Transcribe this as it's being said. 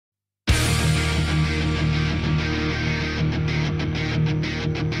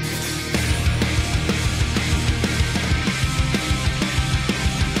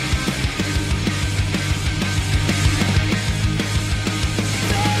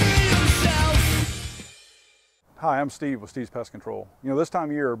Hi, I'm Steve with Steve's Pest Control. You know, this time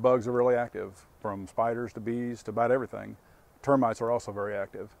of year, bugs are really active, from spiders to bees to about everything. Termites are also very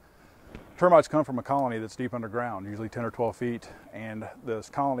active. Termites come from a colony that's deep underground, usually 10 or 12 feet, and this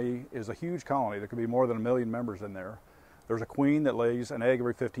colony is a huge colony. There could be more than 1 million members in there. There's a queen that lays an egg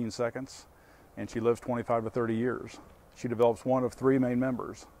every 15 seconds, and she lives 25 to 30 years. She develops one of 3 main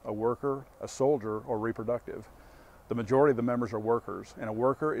members: a worker, a soldier, or reproductive. The majority of the members are workers, and a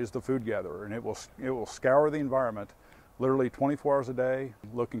worker is the food gatherer, and it will scour the environment literally 24 hours a day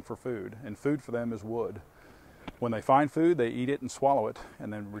looking for food, and food for them is wood. When they find food, they eat it and swallow it,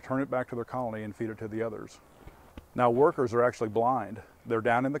 and then return it back to their colony and feed it to the others. Now, workers are actually blind. They're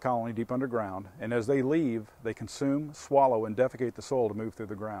down in the colony deep underground, and as they leave, they consume, swallow, and defecate the soil to move through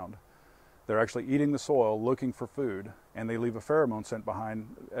the ground. They're actually eating the soil, looking for food, and they leave a pheromone scent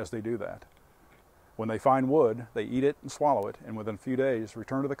behind as they do that. When they find wood, they eat it and swallow it, and within a few days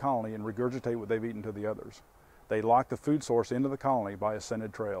return to the colony and regurgitate what they've eaten to the others. They lock the food source into the colony by a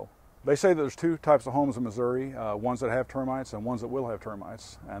scented trail. They say that there's 2 types of homes in Missouri, ones that have termites and ones that will have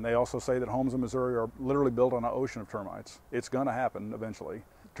termites. And they also say that homes in Missouri are literally built on an ocean of termites. It's going to happen eventually.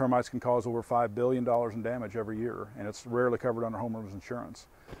 Termites can cause over $5 billion in damage every year, and it's rarely covered under homeowners insurance.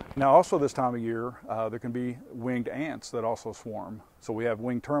 Now, also this time of year, there can be winged ants that also swarm. So we have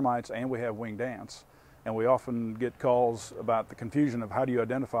winged termites and we have winged ants. And we often get calls about the confusion of how do you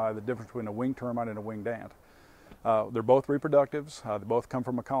identify the difference between a winged termite and a winged ant. They're both reproductives. They both come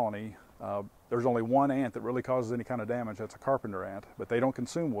from a colony. There's only one ant that really causes any kind of damage. That's a carpenter ant. But they don't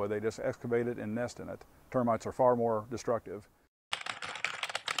consume wood. They just excavate it and nest in it. Termites are far more destructive.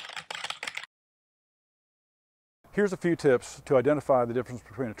 Here's a few tips to identify the difference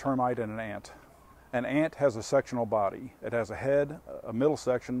between a termite and an ant. An ant has a sectional body. It has a head, a middle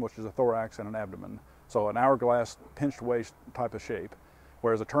section, which is a thorax, and an abdomen. So an hourglass, pinched waist type of shape.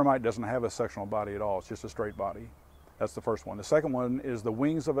 Whereas a termite doesn't have a sectional body at all. It's just a straight body. That's the first one. The second one is the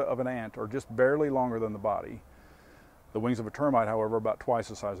wings of an ant are just barely longer than the body. The wings of a termite, however, are about twice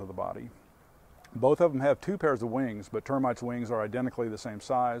the size of the body. Both of them have 2 pairs of wings, but termites' wings are identically the same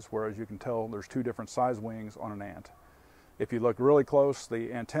size, whereas you can tell there's 2 different size wings on an ant. If you look really close,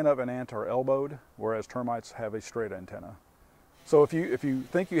 the antennae of an ant are elbowed, whereas termites have a straight antenna. So if you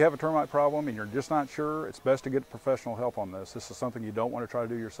think you have a termite problem and you're just not sure, it's best to get professional help on this. This is something you don't want to try to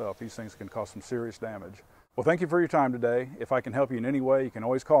do yourself. These things can cause some serious damage. Well, thank you for your time today. If I can help you in any way, you can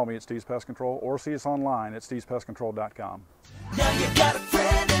always call me at Steve's Pest Control or see us online at stevespestcontrol.com. Now you got a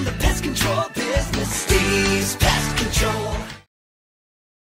friend in the pest control business, Steve's Pest Control.